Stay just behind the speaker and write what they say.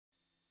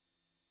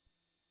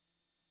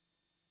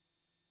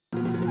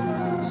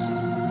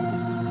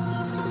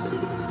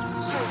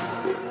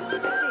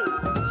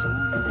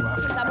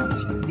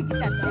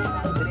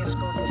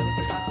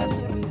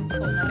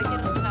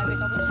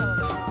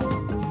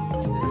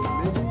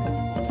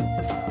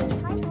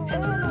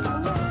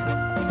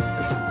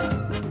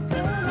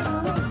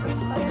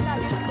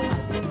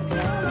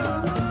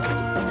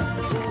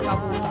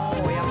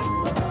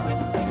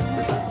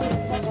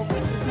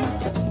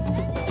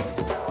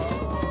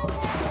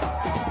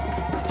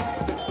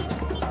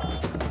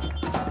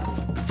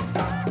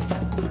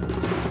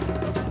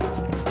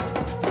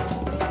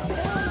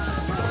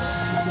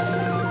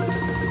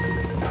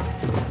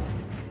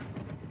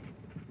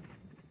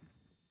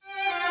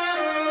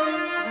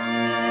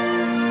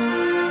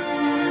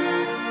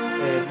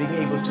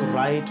being able to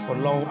write for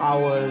long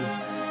hours,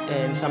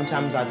 and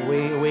sometimes I'd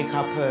wake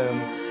up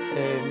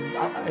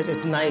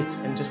at night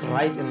and just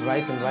write and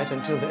write and write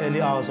until the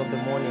early hours of the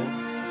morning.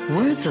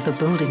 Words are the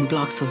building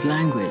blocks of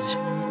language.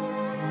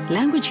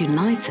 Language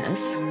unites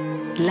us,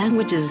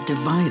 languages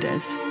divide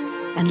us,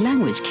 and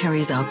language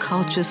carries our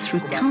cultures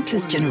through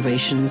countless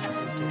generations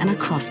and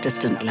across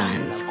distant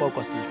lands.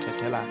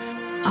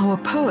 Our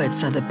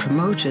poets are the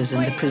promoters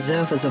and the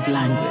preservers of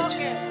language.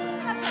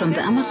 From the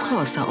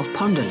IsiXhosa of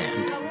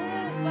Pondoland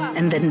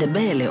and the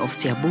Ndebele of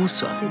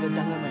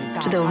Siyabuswa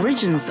to the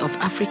origins of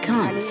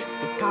Afrikaans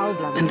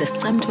and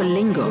the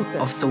Lingo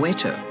of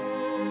Soweto,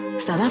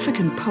 South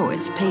African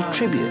poets pay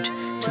tribute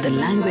to the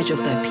language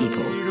of their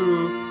people.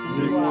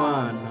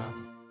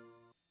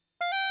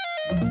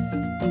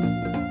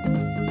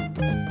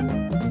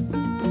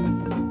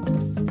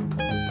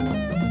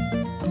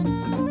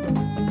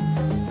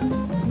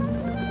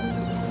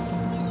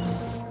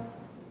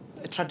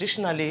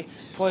 Traditionally,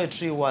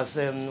 poetry was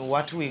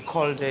what we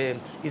called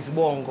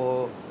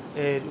isibongo,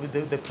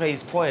 the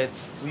praise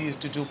poets. We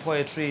used to do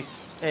poetry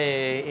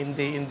in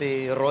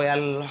the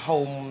royal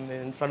home,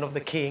 in front of the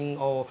king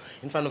or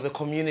in front of the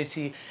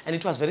community, and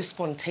it was very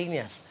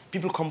spontaneous.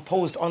 People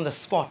composed on the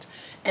spot,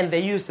 and they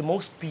used the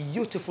most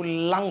beautiful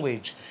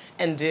language,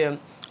 and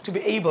to be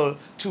able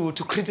to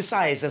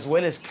criticize as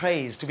well as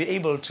praise, to be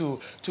able to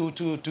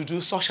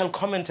do social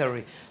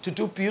commentary, to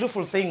do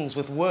beautiful things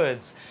with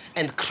words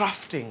and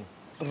crafting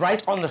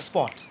right on the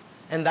spot.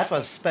 And that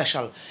was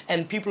special.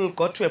 And people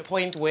got to a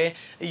point where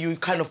you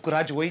kind of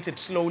graduated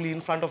slowly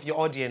in front of your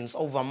audience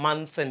over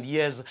months and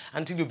years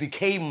until you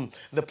became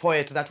the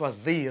poet that was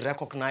the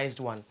recognized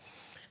one.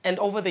 And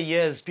over the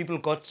years, people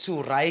got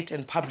to write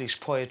and publish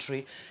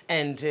poetry,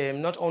 and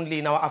not only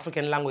in our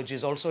African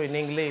languages, also in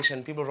English,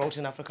 and people wrote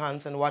in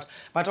Afrikaans and what,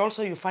 but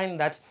also you find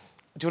that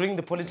during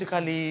the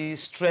politically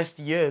stressed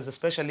years,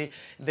 especially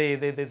the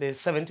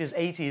 70s,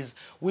 80s,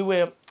 we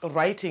were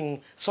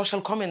writing social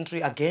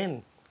commentary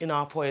again in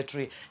our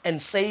poetry and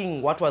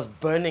saying what was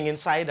burning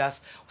inside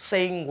us,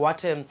 saying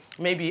what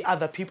maybe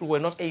other people were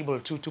not able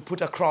to put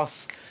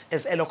across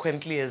as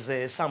eloquently as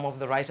some of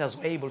the writers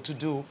were able to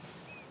do.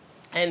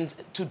 And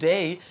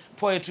today,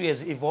 poetry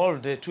has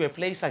evolved to a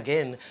place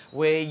again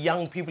where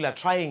young people are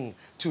trying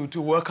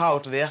to work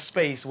out their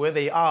space, where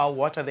they are,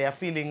 what are their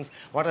feelings,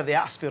 what are their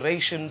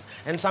aspirations,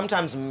 and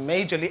sometimes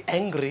majorly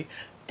angry,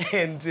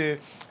 and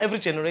every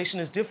generation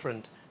is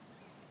different.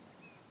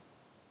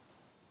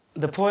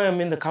 The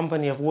poem In the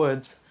Company of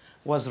Words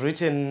was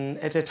written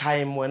at a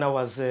time when I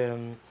was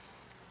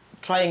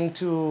trying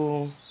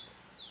to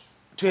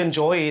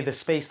enjoy the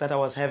space that I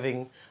was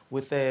having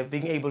with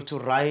being able to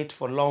write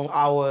for long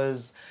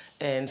hours,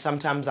 and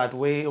sometimes I'd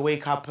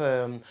wake up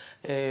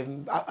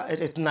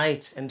at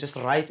night and just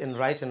write and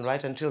write and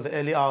write until the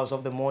early hours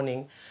of the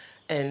morning.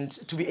 And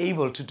to be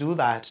able to do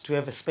that, to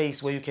have a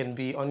space where you can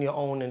be on your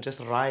own and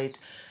just write,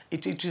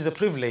 it is a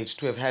privilege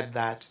to have had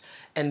that.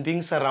 And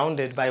being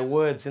surrounded by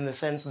words in the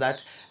sense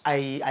that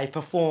I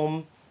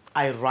perform,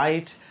 I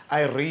write,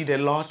 I read a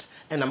lot,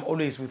 and I'm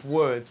always with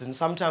words. And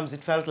sometimes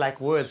it felt like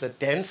words are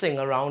dancing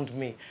around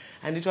me.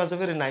 And it was a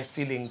very nice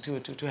feeling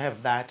to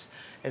have that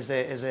as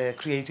a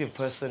creative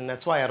person.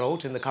 That's why I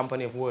wrote In the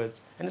Company of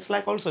Words. And it's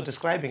like also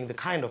describing the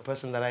kind of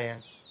person that I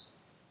am.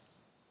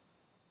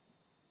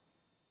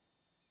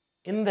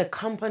 In the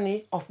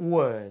company of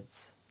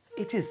words,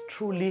 it is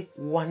truly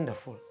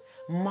wonderful,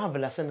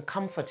 marvelous and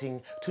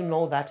comforting to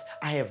know that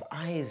I have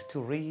eyes to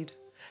read,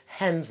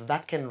 hands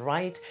that can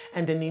write,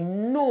 and an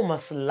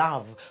enormous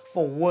love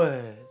for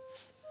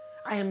words.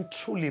 I am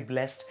truly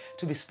blessed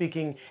to be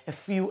speaking a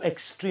few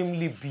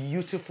extremely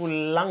beautiful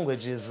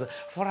languages,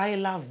 for I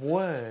love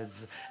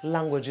words,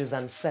 languages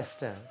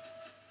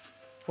ancestors.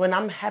 When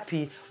I'm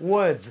happy,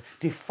 words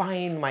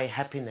define my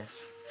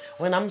happiness.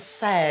 When I'm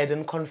sad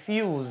and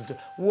confused,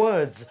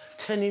 words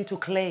turn into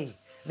clay.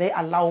 They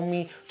allow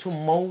me to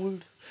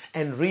mold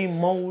and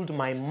remold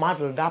my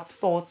muddled up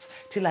thoughts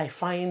till I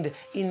find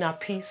inner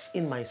peace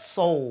in my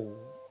soul.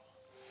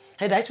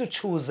 Had I to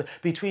choose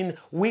between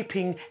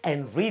weeping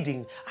and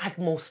reading, I'd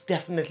most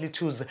definitely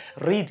choose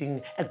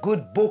reading a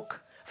good book,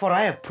 for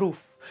I have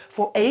proof.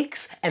 For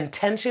aches and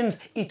tensions,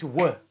 it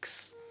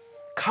works.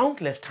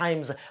 Countless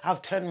times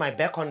I've turned my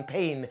back on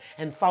pain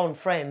and found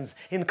friends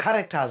in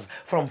characters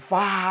from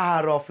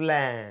far-off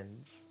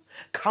lands.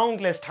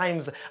 Countless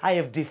times I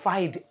have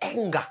defied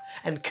anger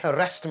and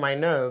caressed my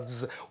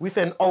nerves with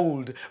an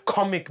old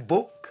comic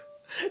book.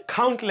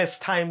 Countless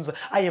times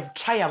I have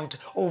triumphed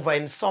over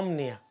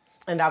insomnia,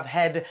 and I've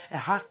had a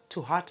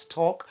heart-to-heart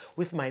talk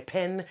with my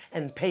pen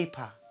and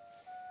paper.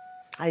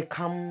 I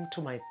come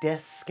to my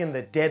desk in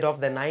the dead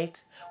of the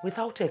night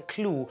without a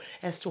clue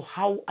as to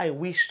how I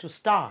wish to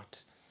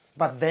start.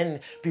 But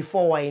then,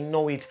 before I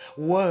know it,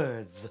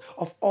 words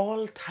of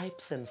all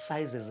types and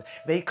sizes,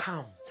 they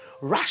come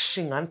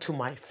rushing onto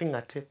my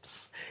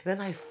fingertips. Then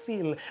I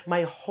feel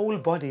my whole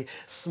body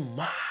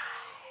smile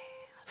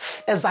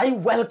as I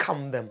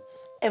welcome them,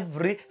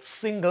 every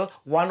single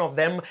one of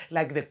them,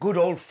 like the good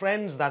old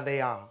friends that they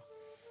are.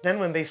 Then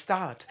when they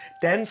start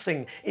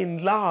dancing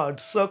in large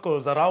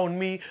circles around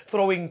me,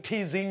 throwing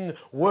teasing,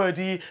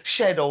 wordy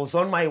shadows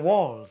on my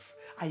walls,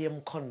 I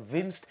am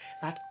convinced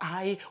that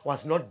I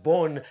was not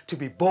born to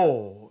be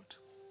bored.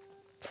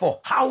 For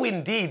how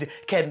indeed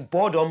can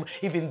boredom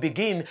even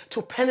begin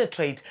to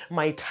penetrate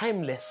my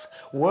timeless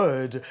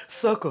word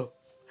circle?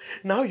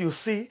 Now you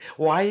see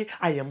why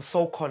I am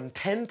so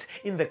content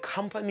in the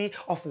company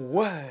of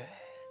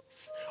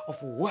words,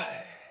 of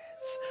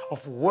words,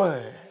 of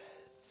words.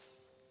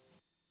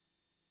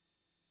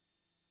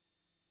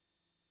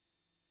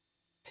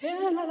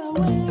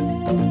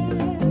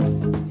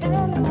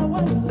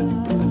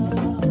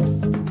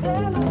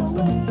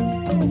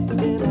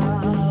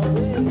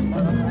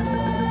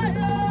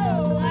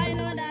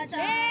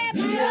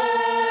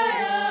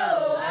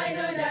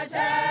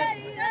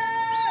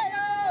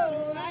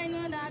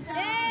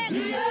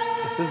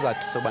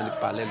 Isizathu sokuba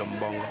ndibhale lo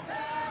mbongo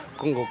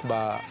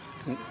kungokuba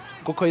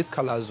kukho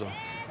isikhalazo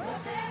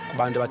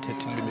kubantu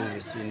abathetha iilwimi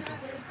zesintu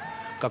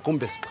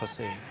ngakumbi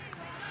esiXhoseni.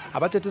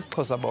 Abathetha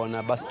isiXhosa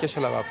bona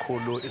basityeshela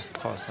kakhulu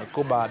isiXhosa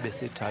kuba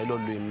besithi hayi lo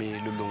lwimi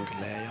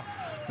lulungileyo,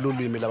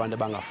 lulwimi labantu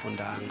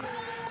abangafundanga.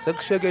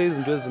 Sekushiyeke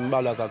izinto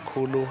ezimbalwa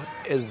kakhulu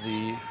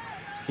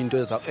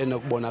into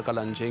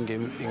enokubonakala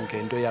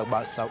njengento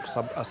yakuba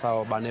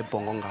asawuba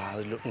nebhongo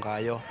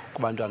ngayo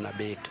kubantwana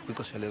bethu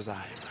kwixesha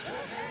elizayo.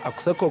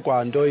 Akusekho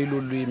kwanto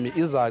ilulwimi,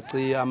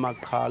 izaci,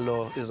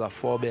 amaqhalo,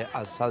 izafobe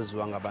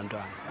azisaziwa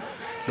ngabantwana.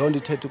 Loo nto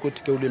ithetha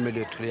ukuthi ke ulwimi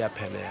lwethu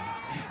luyaphelela.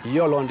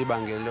 Yiyo loo nto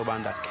ibangele yoba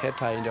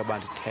ndakhetha into yoba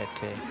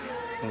ndithethe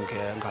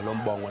ngalo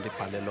mbongo,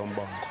 ndibhale lo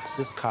mbongo.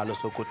 Sisikhalo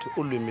sokuthi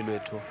ulwimi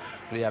lwethu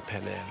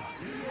luyaphelela.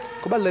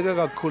 Kubaluleke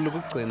kakhulu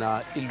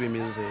ukugcina iilwimi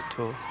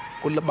zethu,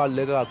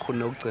 kubaluleke kakhulu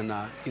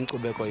nokugcina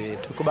inkcubeko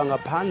yethu, kuba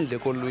ngaphandle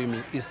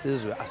kolwimi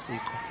isizwe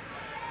asikho.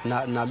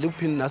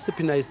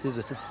 Nasiphi na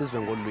isizwe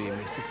sisizwe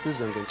ngolwimi,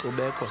 sisizwe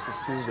ngenkcubeko,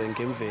 sisizwe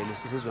ngemveli,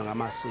 sisizwe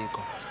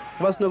ngamasiko.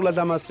 Kuba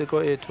sinokulahla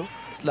amasiko ethu,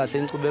 silahle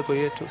inkcubeko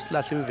yethu,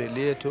 silahle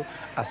imveli yethu,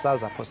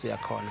 asazi apho siya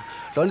khona.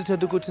 Loo nto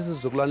ithetha ukuthi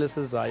isizukulwane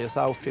esizayo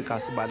sawufika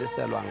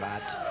sibaliselwa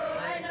ngathi.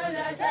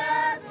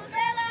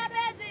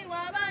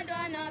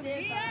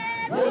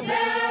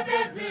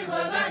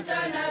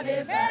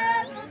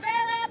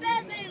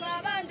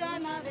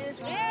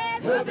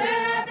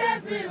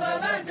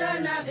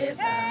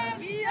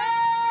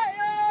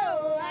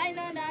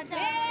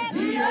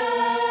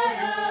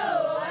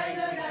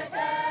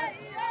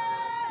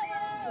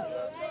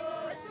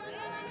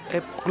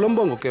 Kulo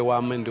mbongo ke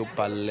wam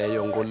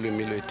endiwubhalileyo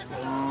ngolwimi lwethu,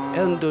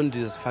 ento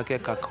ndizifake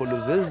kakhulu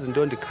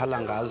zezinto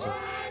ndikhala ngazo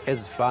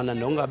ezifana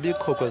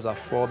nokungabikho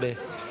kwezafobe,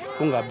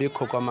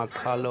 ungabikho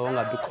kwamaqhalo,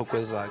 ungabikho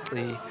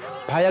kwezaci.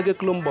 Phaya ke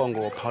kulo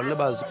mbongo phawula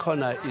uba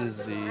zikhona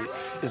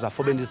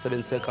izafobe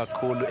endizisebenzise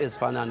kakhulu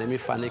ezifana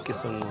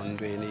nemifanekiso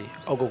ngqondweni,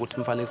 oko kuthi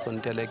umfanekiso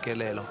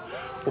ntelekelelo.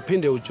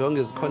 Uphinde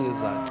ujonge zikhona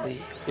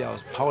izaci,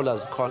 uyawuziphawula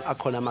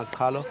akhona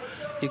amaqhalo,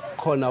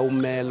 ikhona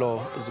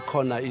umelo,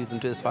 zikhona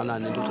izinto ezifana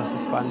nento kuthiwa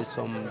sisifaniso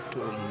somntu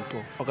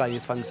okanye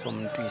isifaniso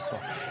somntwiso,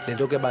 le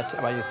nto ke bathi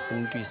abanye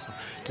sisimntwiso.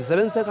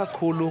 Ndisebenzise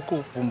kakhulu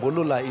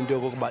ukuvumbulula into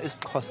yokokuba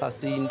isiXhosa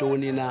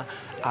siyintoni na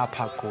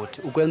apha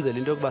kuthi, ukwenzela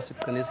into yokuba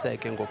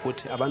siqiniseke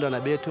ngokuthi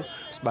abantwana bethu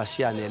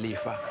sibashiya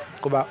nelifa,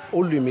 kuba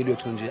ulwimi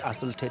lwethu nje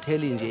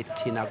asilithetheli nje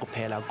thina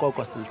kuphela,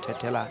 koko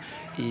silithethela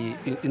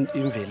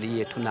imveli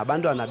yethu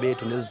nabantwana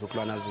bethu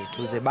nezizukulwana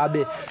zethu ze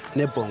babe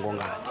nebhongo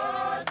ngathi.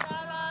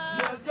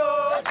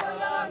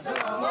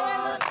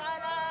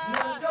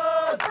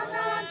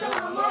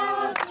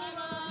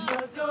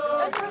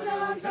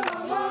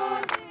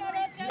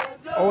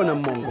 Owona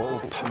mongo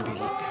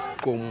ukuphambili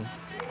kum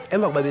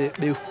emva kuba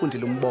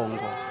beyifundile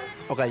umbongo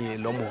okanye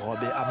lo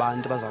mhobe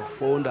abantu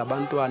bazawufunda,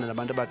 abantwana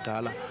nabantu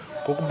abadala,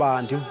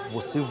 kukuba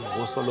ndivuse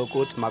ivuso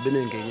lokuthi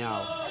mabeme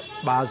ngenyawo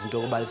bazi into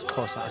yokuba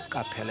isiXhosa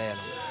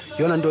asikaphelelwa.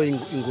 Yona nto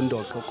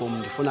ingundoqo kum,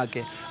 ndifuna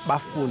ke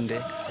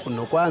bafunde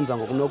nokwenza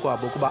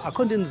ngokunokwabo kuba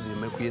akho nto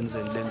inzima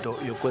ekuyenzeni le nto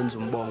yokwenza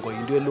umbongo,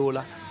 yinto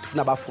elula.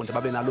 Ndifuna bafunde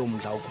babe naloo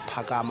mdla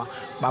wokuphakama,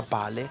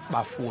 babhale,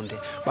 bafunde,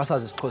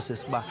 basazi isiXhosa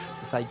esiba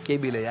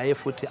sisatyebile yaye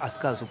futhi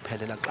asikazi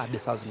ukuphelela xa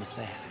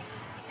besazimisele.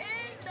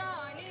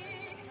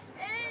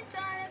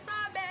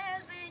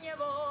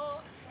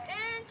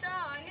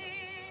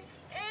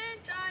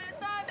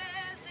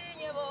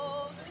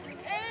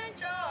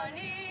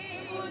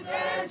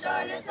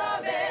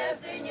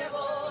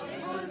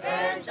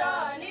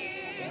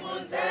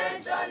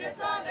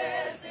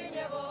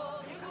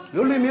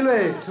 Lulwimi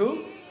lwethu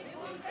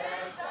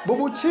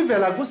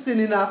bubutshivela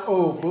kusini na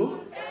obu,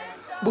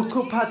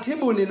 buchuphathi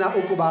bunina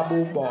ukuba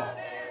bubo,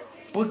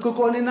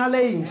 bucukoni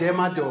nale nje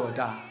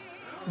madoda,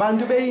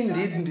 bantu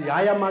beyindidi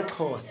hayi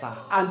amaXhosa,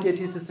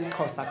 antethi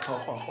isiXhosa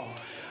xhoxoxo.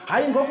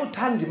 Hayi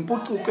ngokuthanda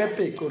impucuko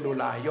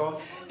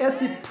epecululayo,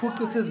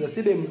 esiphucu isizwe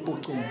sibe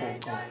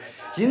mpucu-mpucu.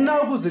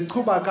 Yina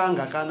ukuzichuba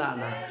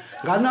kangakanana,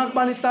 ngana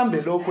ukuba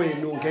nihlambelo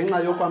kwenu ngenxa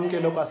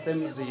yokwamkelo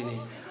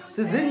kwasemzini.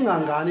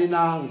 Sizingcangani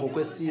na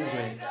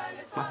ngokwesizwe,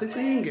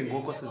 masicinge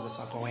ngoko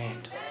siziswa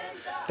kowethu.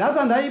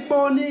 Ndaza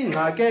ndayibona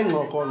ingxaki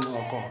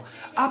engqoko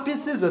apha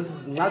isizwe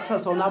sizincatsha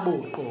sona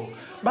buqu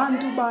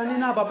bantu bani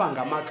naba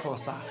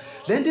bangamaXhosa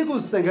le nto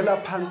ikuzisengela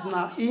phantsi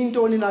na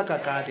intoni na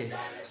kakade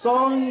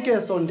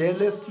sonke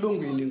sondele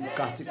esilungwini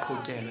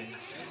ngasiqhutyelwe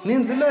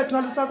ninzi lethu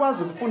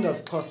alisakwazi ukufunda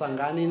siXhosa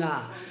ngani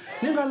na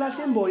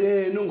ningalahli imbo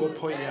yenu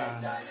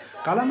ngophoyana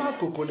ngala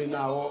magugu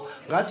ninawo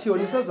ngathi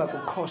yona iseza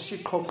kuqhosha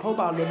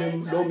iqhoqhobalo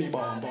lo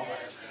mibombo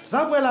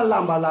zakwela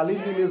lambalala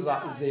ilwimi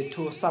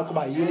zethu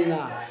sakuba yini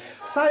na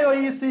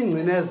sayoyisa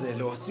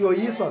ingcinezelo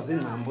siyoyiswa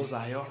zingcambu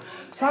zayo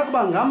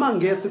sakuba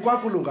ngamangesi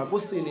kwakulunga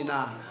kusini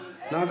na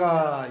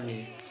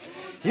nakanye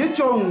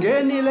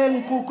yijongeni le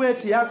nkukhu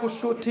ethi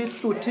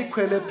yakuhluthi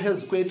ikhwele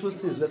phezu kwethu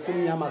sizwe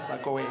simnyama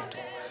sako wethu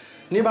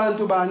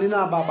nibantu bani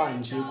naba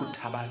banje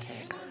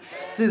ukuthabatheka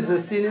sizwe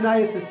sini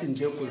naye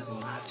sisinje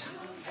ukuzincatsha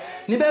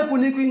nibe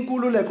kunikwa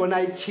inkululeko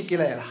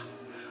nayitshikilela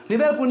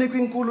nibe kunikwa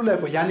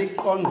inkululeko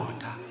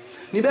yaniqongqotha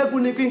nibe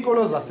kunikwa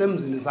inkolo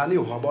zasemzini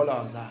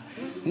zanihoboloza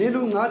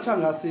niluncatsha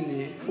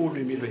ngasini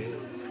ulwimi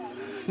lwenu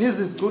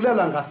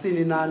niziculela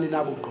ngasini nani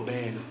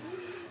nabugqubelo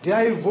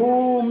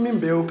ndiyayivuma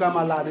imbewu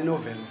kamalani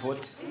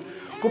novelvothi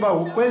kuba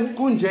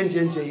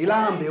kunjenjenje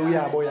yilaa mbewu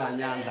yabo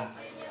yanyandla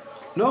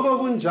noko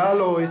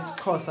kunjalo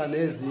isiXhosa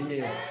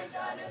nezinye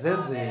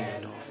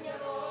zezeno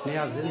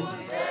niyazenzisa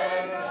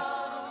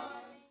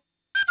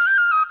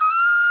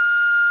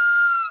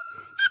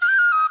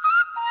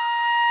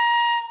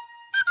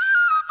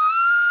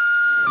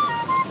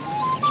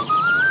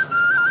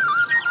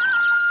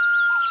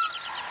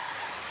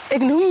Ek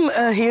noem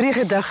hierdie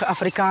gedig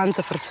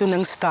Afrikaanse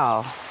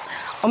versoeningstaal.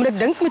 Omdat ek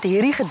dink met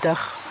hierdie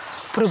gedig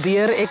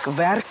probeer ek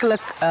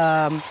werklik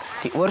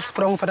die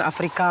oorsprong van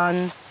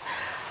Afrikaans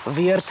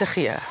weer te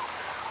gee.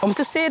 Om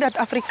te sê dat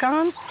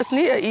Afrikaans is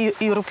nie 'n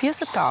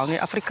Europese taal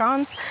nie.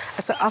 Afrikaans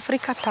is 'n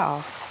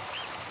Afrika-taal.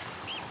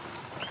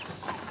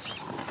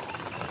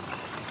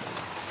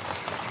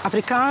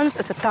 Afrikaans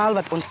is 'n taal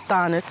wat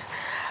ontstaan het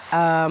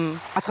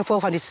as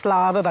gevolg van die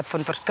slawe wat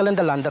van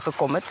verskillende lande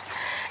gekom het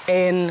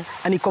en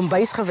in die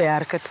kombuis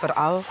gewerk het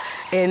veral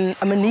en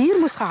 'n manier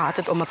moes gehad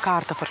het om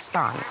mekaar te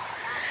verstaan.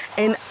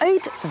 En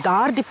uit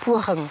daardie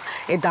poging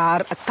het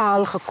daar 'n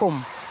taal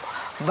gekom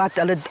wat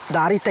hulle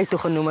daardie tyd toe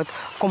genoem het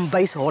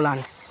kombuis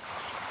Hollands.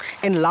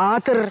 En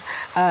later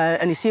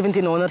in die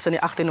 1700s en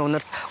die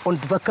 1800s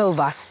ontwikkel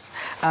was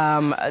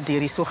deur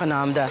die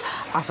sogenaamde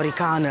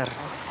Afrikaner.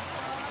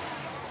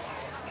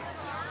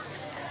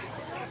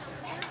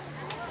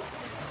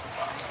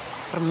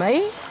 Vir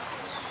my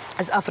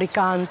is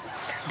Afrikaans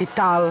die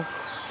taal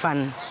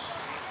van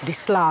die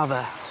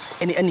slawe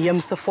en die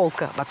inheemse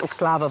volke wat ook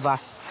slawe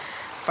was,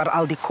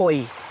 veral die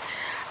Khoi.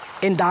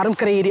 En daarom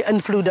kry jy die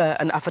invloede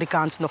in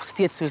Afrikaans nog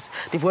steeds soos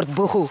die woord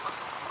bogo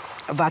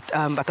wat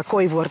 'n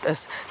Khoi woord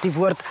is, die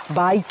woord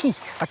baatjie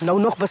wat nou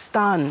nog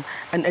bestaan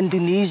in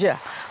Indonesië,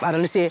 waar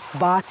hulle sê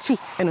baatjie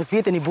en ons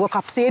weet in die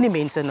Boekap sê die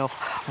mense nog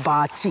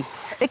baatjie.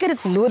 Ek het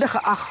dit nodig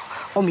geag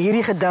om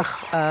hierdie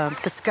gedig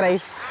te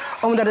skryf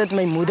omdat dit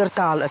my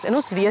moedertaal is. En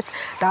ons weet,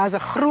 daar is 'n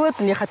groot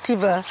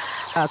negatiewe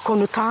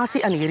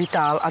konnotasie aan hierdie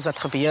taal as dit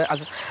gebeur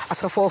as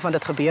gevolg van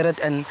dit gebeur het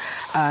in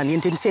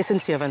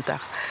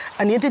 1976.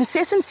 In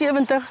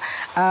 1976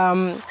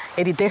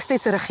 het die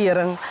destydse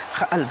regering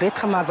 'n wet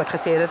gemaak wat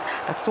gesê het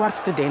dat swart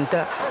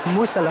studente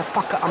moes hulle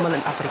vakke almal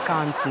in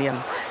Afrikaans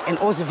neem. En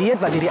ons weet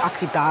wat die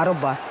reaksie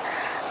daarop was.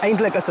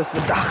 Eintlik is ons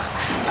vandag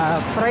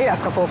vry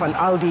as gevolg van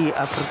al die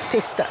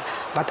proteste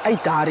wat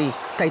uit daardie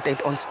tyd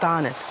uit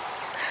ontstaan het.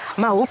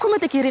 Maar hoekom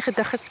het ek hierdie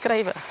gedig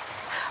geskrywe?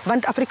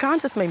 Want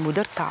Afrikaans is my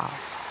moedertaal.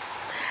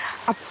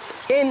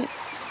 En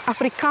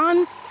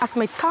Afrikaans as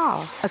my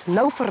taal is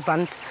nou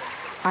verwant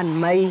aan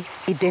my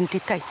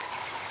identiteit.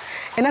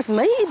 En as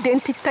my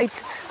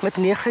identiteit met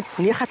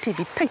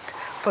negativiteit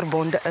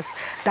verbonde is,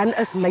 dan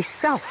is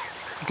myself,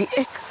 die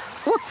ek,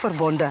 ook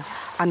verbonde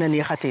aan 'n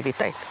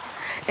negativiteit.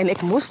 En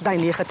ek moes daai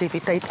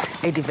negativiteit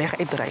uit die weg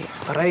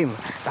uitruim.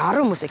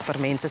 Daarom moes ek vir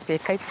mense sê,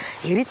 kyk,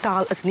 hierdie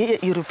taal is nie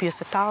 'n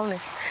Europese taal nie.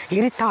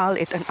 Hierdie taal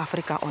het in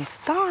Afrika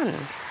ontstaan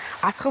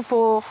as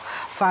gevolg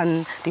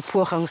van die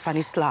pogings van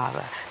die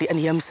slawe, die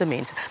inheemse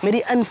mense, met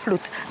die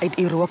invloed uit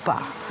Europa,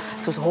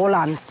 soos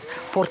Hollands,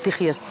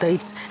 Portugees,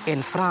 Duits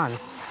en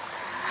Frans.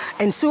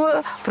 En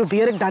so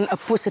probeer ek dan 'n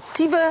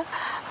positiewe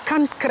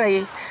kant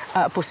kry,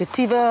 'n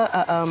positiewe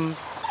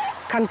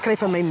kant kry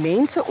van my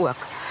mense ook,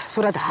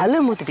 sodat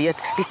hulle moet weet,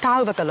 die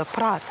taal wat hulle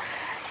praat,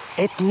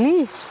 het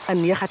nie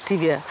 'n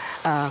negatiewe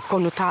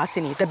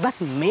konnotasie nie. Dit was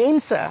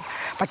mense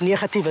wat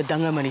negatiewe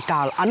dinge met die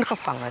taal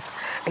aangevang het.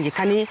 En jy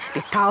kan nie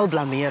die taal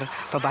blameer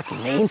vir wat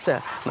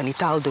mense met die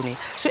taal doen nie.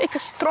 So ek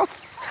is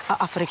trots 'n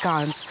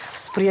Afrikaans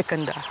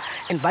sprekende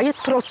en baie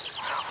trots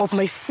op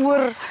my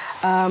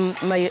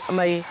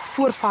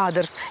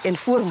voorvaders en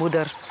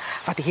voormoeders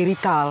wat hierdie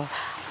taal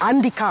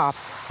aan die Kaap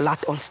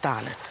laat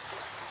ontstaan het.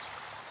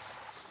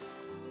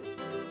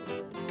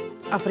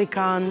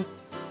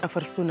 Afrikaans, 'n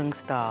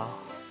versoeningstaal.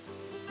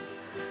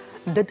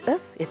 Dit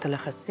is, het hulle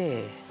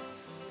gesê,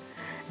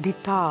 die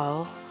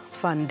taal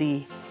van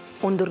die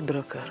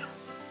onderdrukker.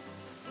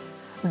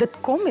 Dit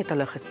kom, het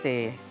hulle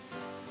gesê,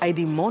 uit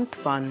die mond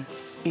van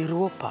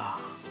Europa.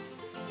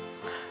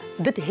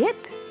 Dit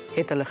het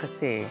hulle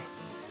gesê,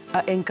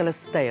 'n enkele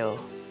styl,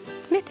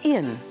 net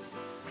een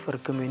vir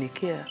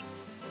kommunikeer.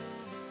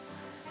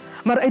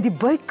 Maar uit die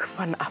buik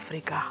van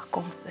Afrika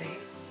kom sy.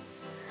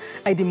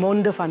 Uit die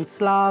monde van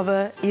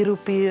slawe,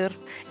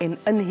 Europeërs en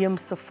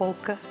inheemse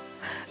volke,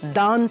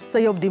 dans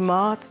sy op die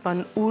maat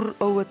van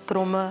oeroue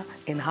tromme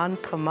en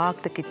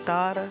handgemaakte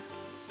gitare.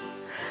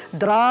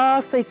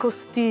 Dra sy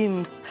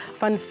kostuums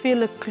van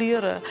vele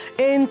kleure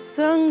en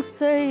sing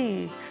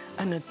sy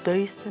in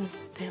 1000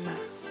 stemme.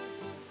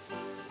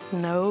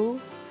 Nou,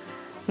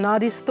 na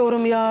die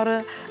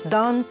stormjare,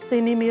 dans sy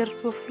nie meer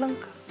so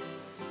flink.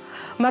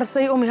 Maar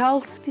sy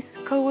omhels die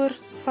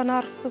skouers van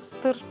haar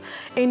susters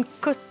en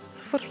kus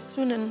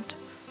versoenend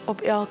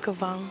op elke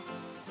wang.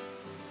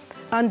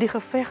 Aan die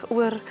geveg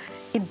oor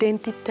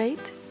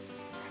identiteit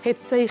het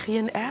sy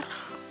geen erg.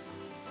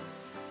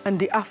 In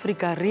die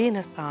Afrika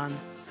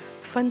Renaissance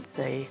vind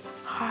sy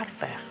haar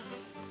weg.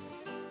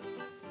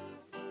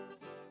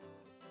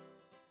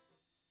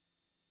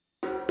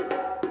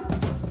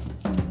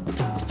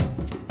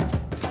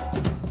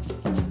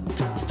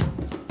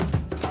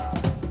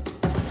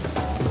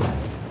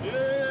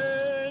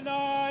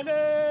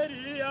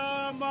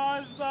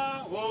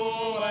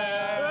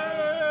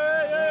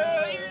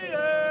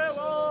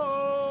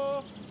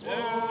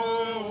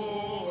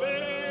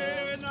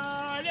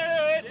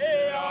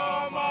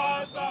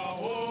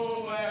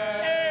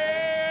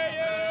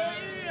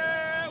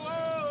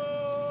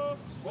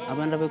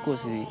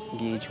 Abantabekosi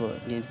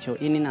ngitsho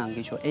ini na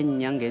ngitsho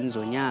enyangeni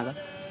zonyaka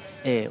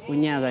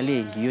unyaka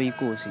le ngiyo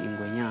inkosi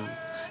ingonyama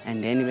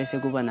and then bese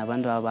kuba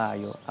nabantu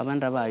abayo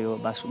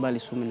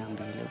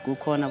balisumi-2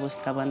 kukhona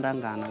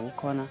abosihlabantangana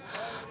kukhona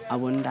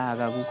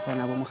abontaka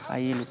kukhona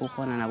abomrhayili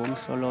kukhona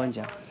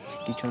nabomhlolonja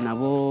ngitsho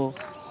nabo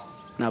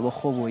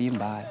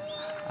yimbala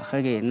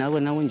ahake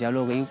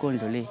nakunjalo-ke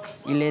inkondlo le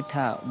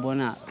iletha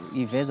bona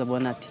iveza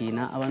bona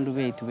thina abantu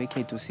bethu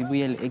bekhethu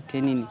sibuyele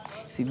ekuthenini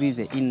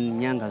sibize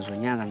iinyanga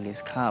zonyaka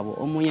ngesikhabo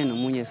omunye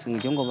nomunye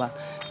njengoba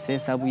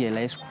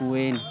sesabuyela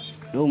esikhuweni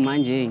lo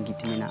manje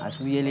ngithi mina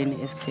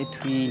asibuyeleni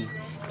esikhethwini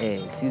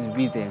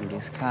sizibize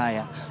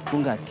ngesikhaya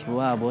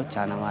kungathiwa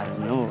boJanuwari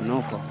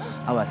nokho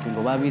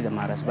abasingo babiza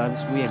mara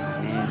sibuye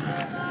nganeno.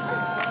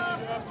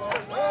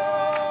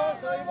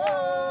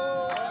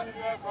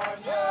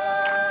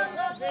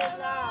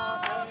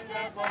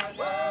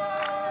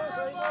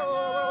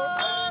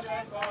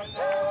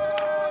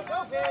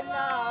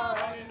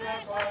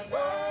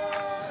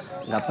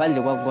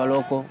 Ngaphandle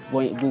kwalokho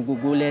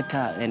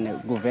kuletha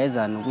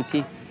kuveza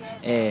nokuthi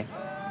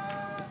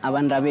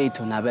abantu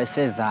bethu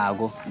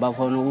nabesezako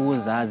bakhona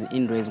ukuzazi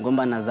into ezi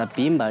ngombana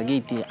zabhimba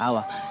kithi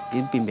awa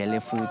ibhimbele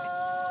futhi.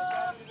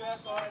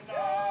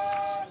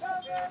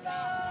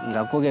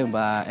 Ngakho-ke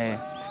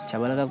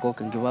jabula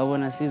kagogo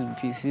ngibabona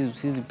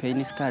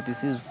sizipheni isikhathi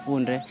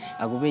sizifunde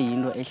akube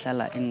yinto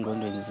ehlala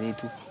engqondweni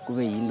zethu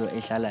kube yinto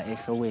ehlala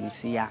ehlokweni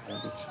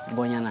siyazi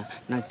ubonyana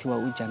nakuthiwa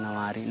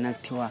uJanuwari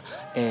nakuthiwa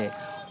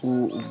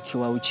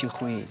kuthiwa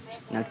uTjhirhweni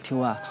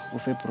nakuthiwa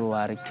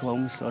uFebruwari kuthiwa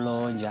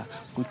umhlolonja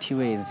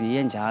kuthiwe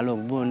ziye njalo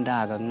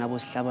kubontaka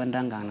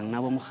kunabosihlabantangana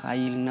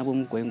kunabomrhayili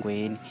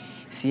kunabomgwengweni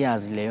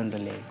siyazi leyo nto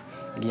leyo.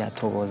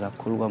 Ngiyathokoza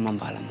kakhulu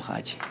kwamambala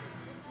mrhatjhi.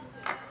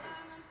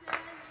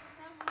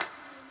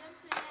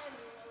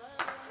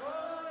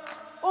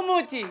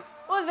 Umuthi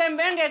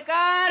uzembe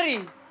ngekari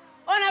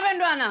ona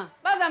bentwana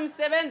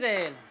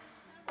bazamsebenzela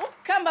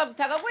ukukhamba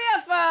buthaka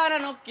kuyafana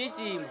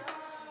nokugijima.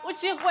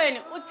 uTjhirhweni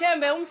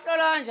uthembe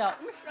umhlolanja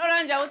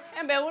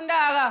uthembe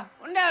untaka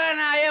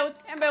naye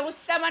uthembe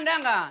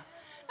usihlabantangana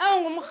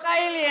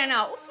angumrhayili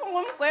yena ufunga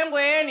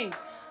umgwengweni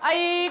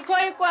ayikho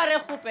ikware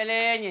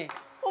erhubhelenye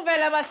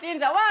uvela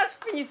bahlinza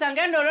wasifinyisa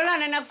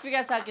ngendololane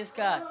nakufika sakhe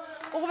isikhathi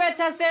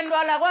ukubetha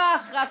sendwala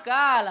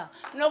kwarhagala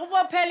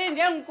nokubophela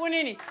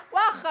njengenkunini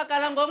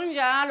kwarhagala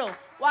ngokunjalo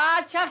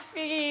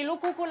watshafikile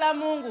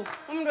ukhukhulamungu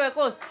umntu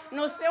wekosi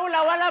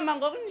nosewula walamba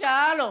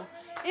ngokunjalo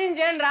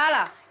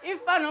injendala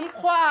ifa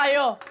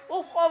nomkhwayo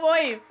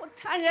urhoboyi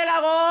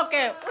uthanyela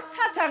konke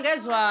uthatha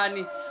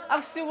ngezwani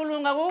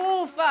akusikulunga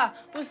kufa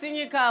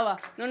kusinyikhaba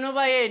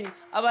nonobayeni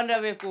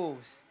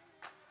Abantabekosi.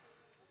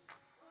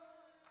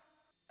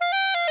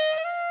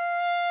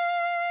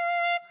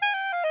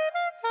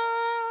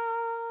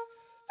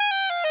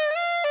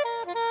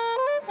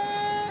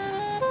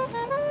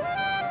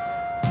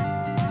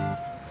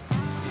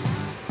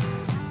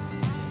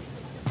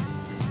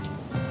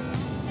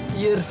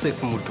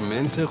 Eersek moet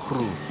mense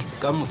groet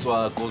ka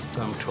motswako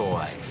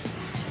stamthowae.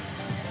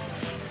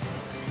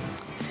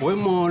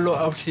 Wemolo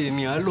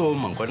afshini alo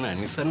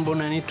mangwanani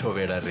sanibonani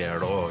thobela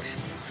rialosha.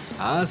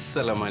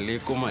 Assalamu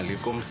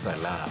alaikum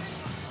salam.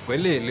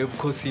 Welele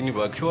bukhosini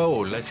bakhiwa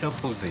ola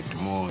chapuzet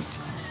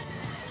moja.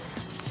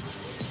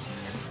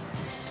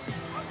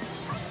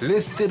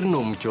 Lester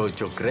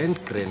nomjojo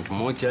grand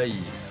moja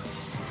yiso.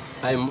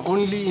 I am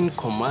only in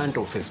command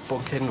of a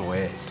spoken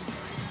word.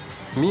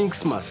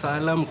 Mix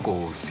masala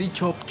mkosi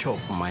chop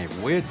my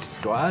wet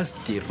twas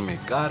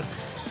dirmekar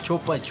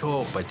chopa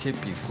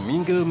chepis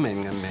mingle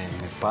menge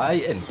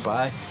by and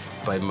by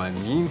by my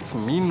means.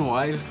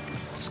 Meanwhile,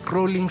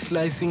 scrolling,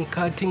 slicing,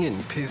 cutting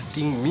and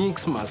pasting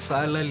mix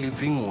masala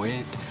living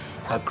word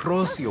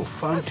across your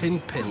fountain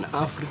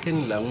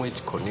Pan-African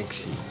language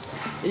connection.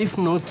 If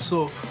not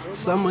so,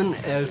 someone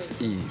else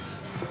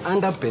is.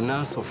 Under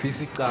banners of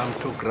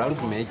IsiXhosa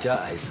Ground Major,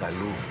 I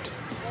salute.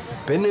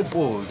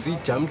 Benepozi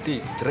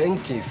jamtik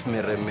drenches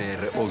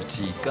meremere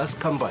oji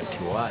kaskambati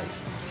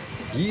wise.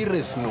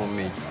 Here's no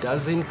mate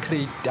doesn't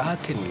create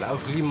dark and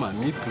lovely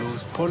mami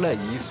blues pola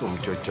yisum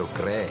jojo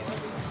grad.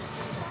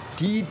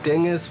 Die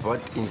denges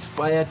what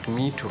inspired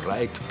me to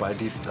write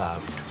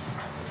IsiXhosa.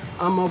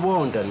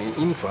 Amabonda ni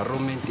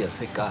environment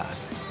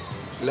yasekasi.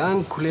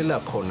 Lang kulela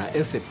khona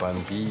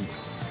esebhambile.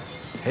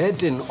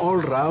 Had an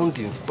all-round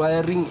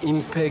inspiring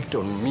impact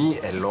on me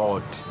a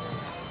lot.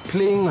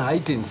 Playing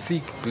hide and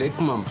seek Black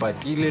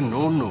Mampatile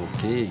no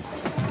game.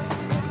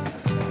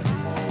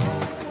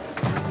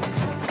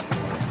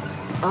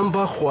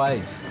 Amber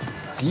Wise,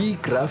 D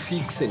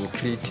graphics and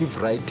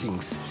creative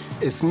writings,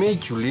 as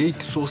made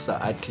Juliet Sosa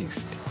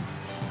artist.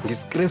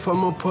 Ngiskrefa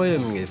ama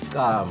poem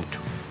ngesicamtho.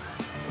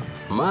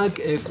 Mark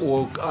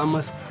work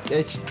ama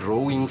sketch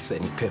drawings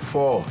and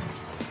perform.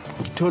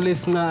 Ngithole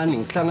sincane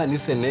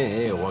ngihlanganise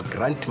nehewa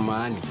grant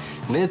money.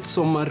 Net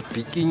somar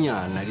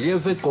bikinyana,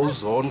 lieve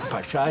goes on,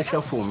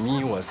 pashasha for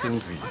me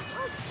wasemzini.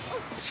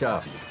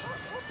 Sharp.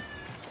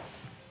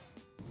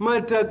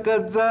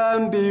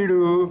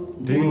 Matakazambiru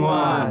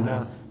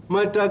dingwana,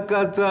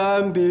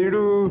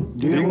 matakazambiru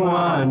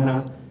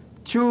dingwana,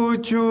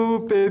 choo-choo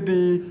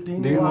baby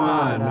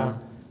dingwana,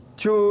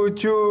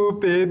 choo-choo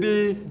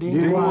baby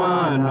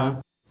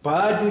dingwana.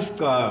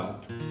 IsiXhosa.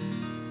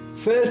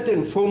 First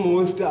and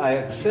foremost, I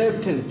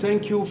accept and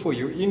thank you for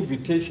your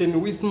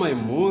invitation with my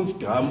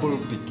most humble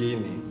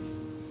beginnings.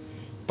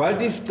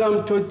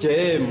 IsiXhosa to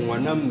jam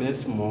wana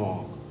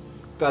mesmo.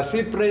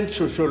 Kasi print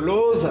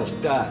shosholoza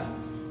style.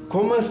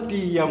 Koma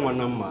stiya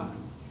wana ma.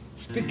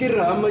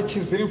 Spikirama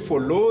chizil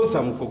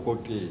folloza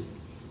mkokote.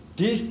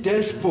 This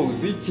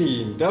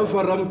disposition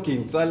davaram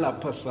kinzala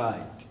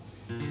pasite.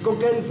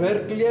 Skoken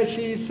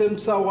vergliashi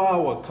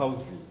semsawawa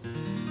kauzi.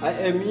 I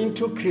am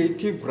into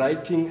creative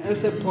writing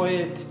as a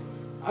poet,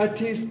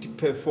 artist,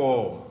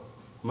 performer.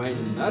 My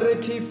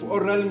narrative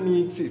oral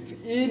mix is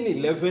in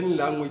 11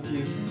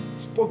 languages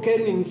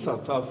spoken in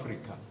South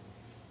Africa.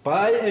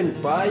 By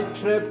and by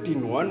trapped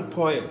in one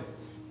poem,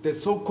 the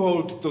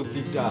so-called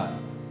Tozitana.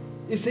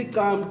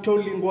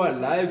 IsiXhosa lingua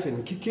alive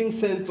and kicking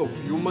sense of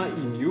humor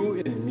in you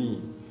and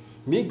me.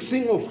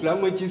 Mixing of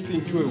languages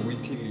into a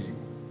witty lingua.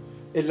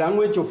 A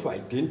language of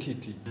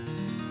identity.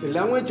 A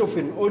language of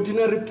an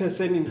ordinary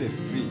person in the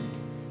street.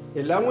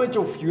 A language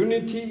of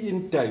unity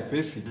in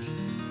diversity.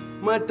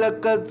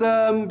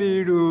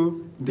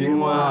 Matakazambiru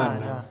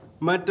dingwana,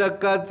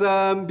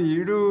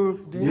 matakazambiru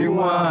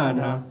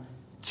dingwana,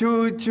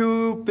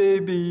 choo-choo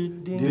baby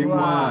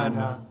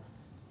dingwana,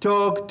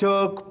 talk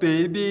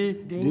baby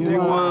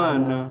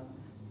dingwana,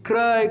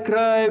 cry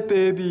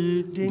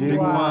baby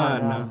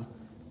dingwana,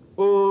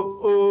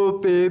 oh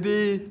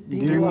baby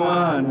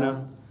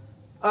dingwana,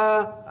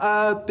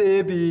 ah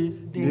baby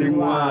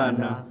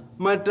dingwana,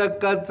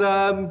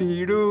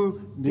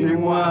 matakazambiru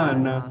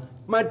dingwana.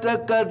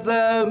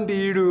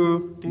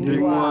 Matakazambiru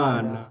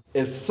dingwana.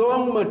 A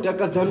song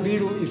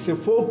Matakazambiru is a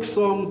folk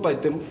song by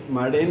the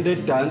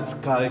Marende dance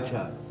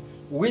culture,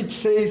 which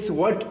says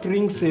what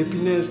brings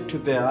happiness to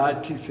the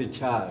heart is a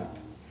child.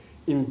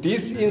 In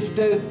this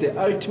instance,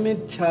 the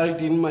ultimate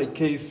child in my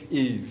case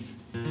is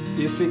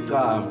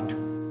IsiXhosa.